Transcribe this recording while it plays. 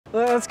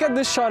let's get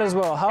this shot as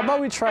well. How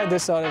about we try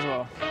this out as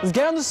well? Let's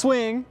get on the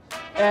swing,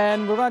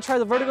 and we're gonna try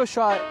the vertigo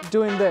shot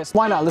doing this.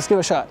 Why not? Let's give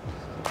it a shot.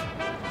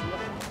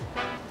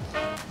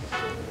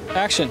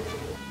 Action.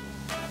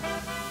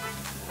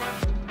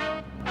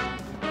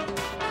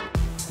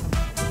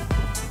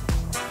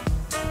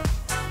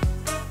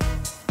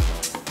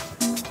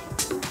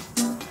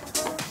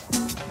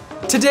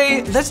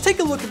 Today, let's take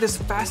a look at this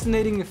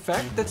fascinating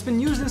effect that's been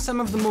used in some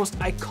of the most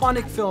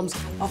iconic films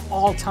of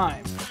all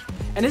time.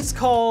 And it's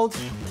called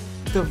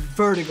the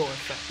Vertigo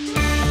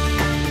effect.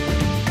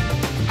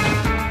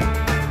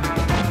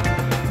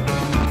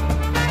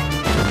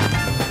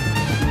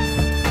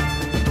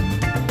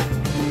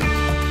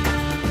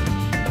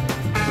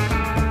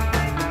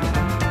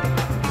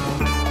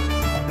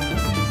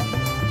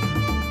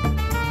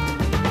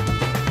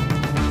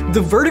 The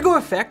vertigo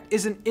effect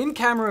is an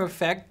in-camera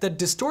effect that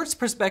distorts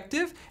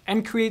perspective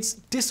and creates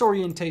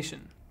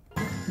disorientation.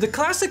 The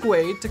classic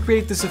way to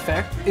create this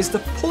effect is to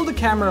pull the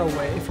camera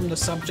away from the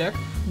subject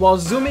while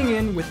zooming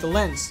in with the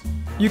lens.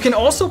 You can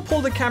also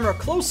pull the camera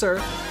closer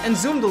and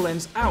zoom the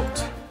lens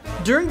out.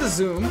 During the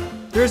zoom,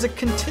 there is a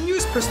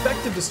continuous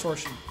perspective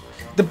distortion.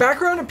 The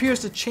background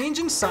appears to change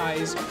in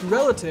size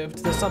relative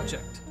to the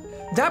subject.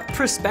 That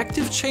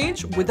perspective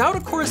change, without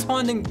a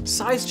corresponding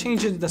size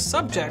change in the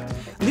subject,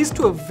 leads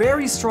to a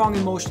very strong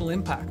emotional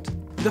impact.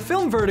 The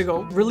film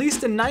Vertigo,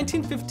 released in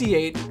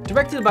 1958,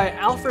 directed by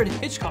Alfred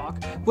Hitchcock,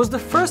 was the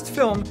first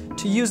film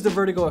to use the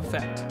vertigo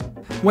effect.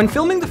 When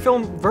filming the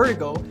film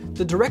Vertigo,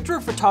 the director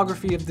of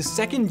photography of the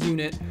second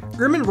unit,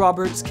 Erman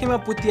Roberts, came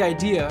up with the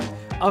idea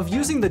of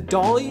using the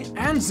dolly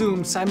and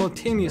zoom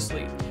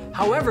simultaneously.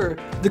 However,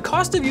 the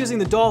cost of using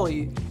the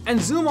dolly and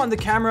zoom on the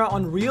camera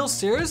on real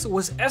stairs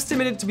was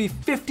estimated to be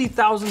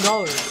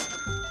 $50,000.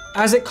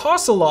 As it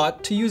costs a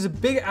lot to use a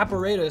big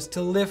apparatus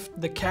to lift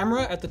the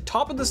camera at the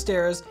top of the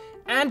stairs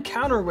and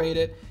counterweight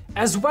it,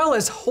 as well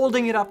as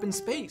holding it up in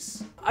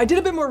space. I did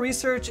a bit more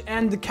research,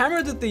 and the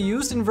camera that they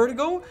used in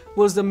Vertigo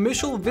was the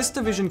Mitchell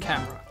VistaVision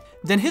camera.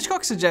 Then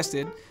Hitchcock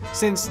suggested,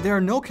 since there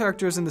are no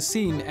characters in the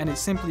scene and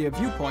it's simply a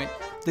viewpoint,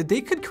 that they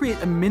could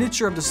create a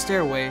miniature of the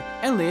stairway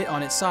and lay it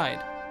on its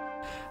side.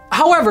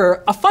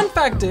 However, a fun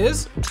fact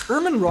is,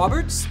 Erman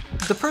Roberts,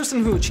 the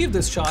person who achieved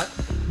this shot,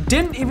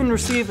 didn't even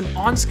receive an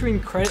on-screen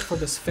credit for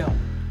this film.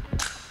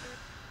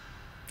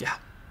 Yeah.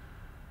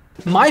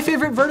 My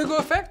favorite vertigo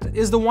effect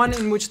is the one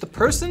in which the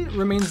person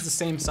remains the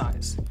same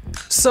size.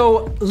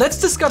 So let's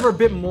discover a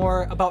bit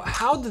more about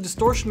how the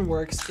distortion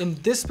works in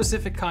this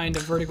specific kind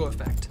of vertigo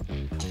effect.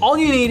 All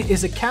you need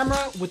is a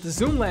camera with a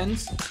zoom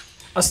lens,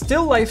 a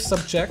still life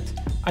subject,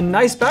 a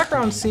nice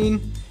background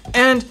scene,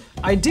 and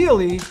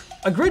ideally,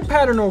 a grid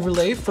pattern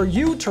overlay for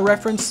you to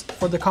reference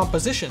for the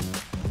composition.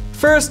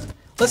 First,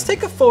 let's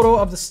take a photo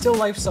of the still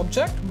life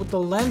subject with the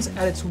lens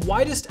at its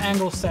widest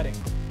angle setting,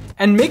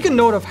 and make a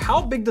note of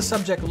how big the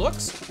subject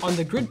looks on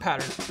the grid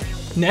pattern.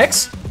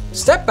 Next,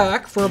 step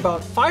back for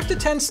about 5 to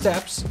 10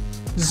 steps,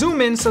 zoom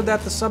in so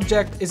that the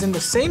subject is in the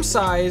same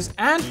size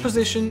and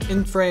position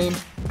in frame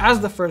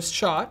as the first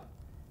shot,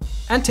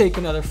 and take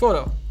another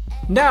photo.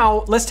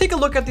 Now, let's take a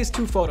look at these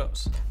two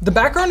photos. The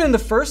background in the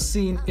first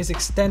scene is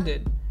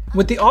extended,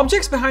 with the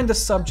objects behind the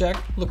subject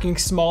looking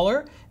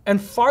smaller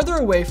and farther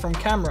away from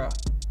camera.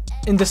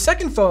 In the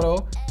second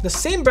photo, the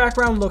same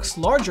background looks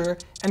larger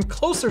and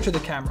closer to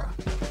the camera.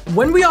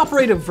 When we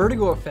operate a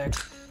vertigo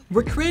effect,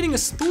 we're creating a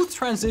smooth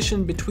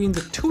transition between the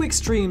two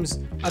extremes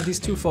of these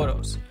two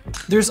photos.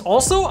 There's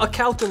also a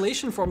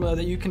calculation formula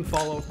that you can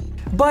follow,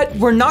 but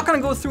we're not going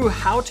to go through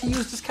how to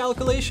use this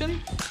calculation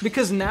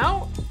because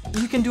now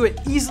you can do it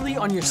easily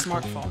on your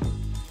smartphone.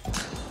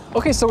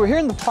 Okay, so we're here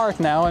in the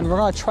park now, and we're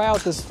gonna try out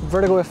this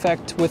vertigo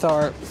effect with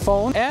our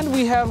phone. And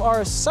we have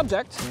our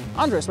subject,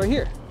 Andres, right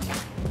here.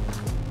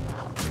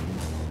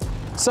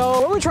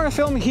 So what we're trying to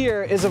film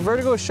here is a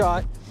vertigo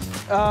shot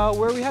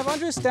where we have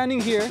Andres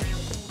standing here.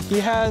 He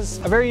has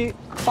a very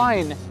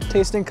fine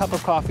tasting cup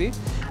of coffee,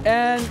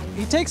 and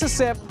he takes a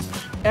sip,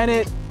 and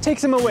it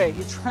takes him away.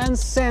 He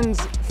transcends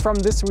from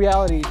this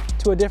reality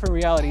to a different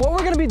reality. What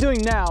we're gonna be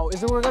doing now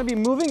is that we're gonna be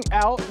moving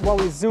out while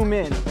we zoom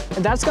in,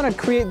 and that's gonna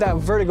create that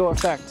vertigo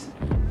effect.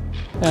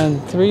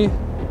 And 3,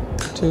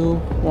 2,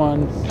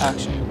 1,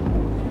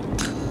 action.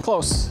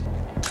 Close.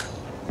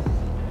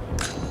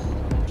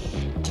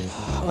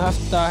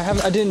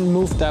 I didn't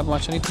move that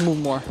much. I need to move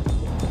more.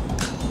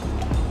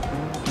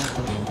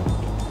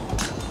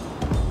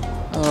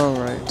 All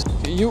right.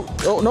 Okay,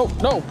 oh,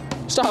 no,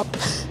 stop.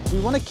 We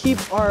want to keep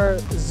our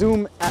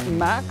zoom at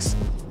max.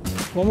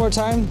 One more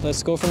time.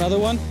 Let's go for another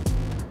one.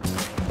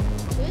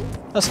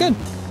 Good? That's good.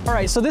 All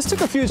right, so this took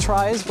a few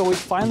tries, but we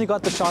finally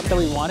got the shot that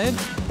we wanted.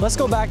 Let's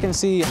go back and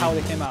see how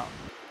they came out.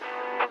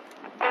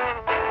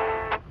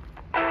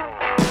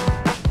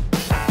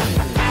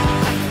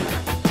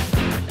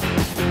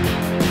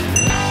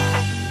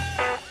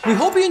 We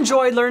hope you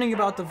enjoyed learning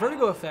about the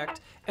vertigo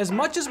effect as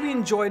much as we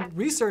enjoyed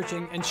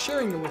researching and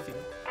sharing it with you.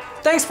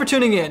 Thanks for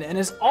tuning in, and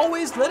as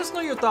always, let us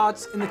know your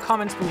thoughts in the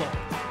comments below.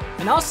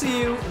 And I'll see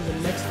you in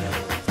the next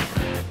video.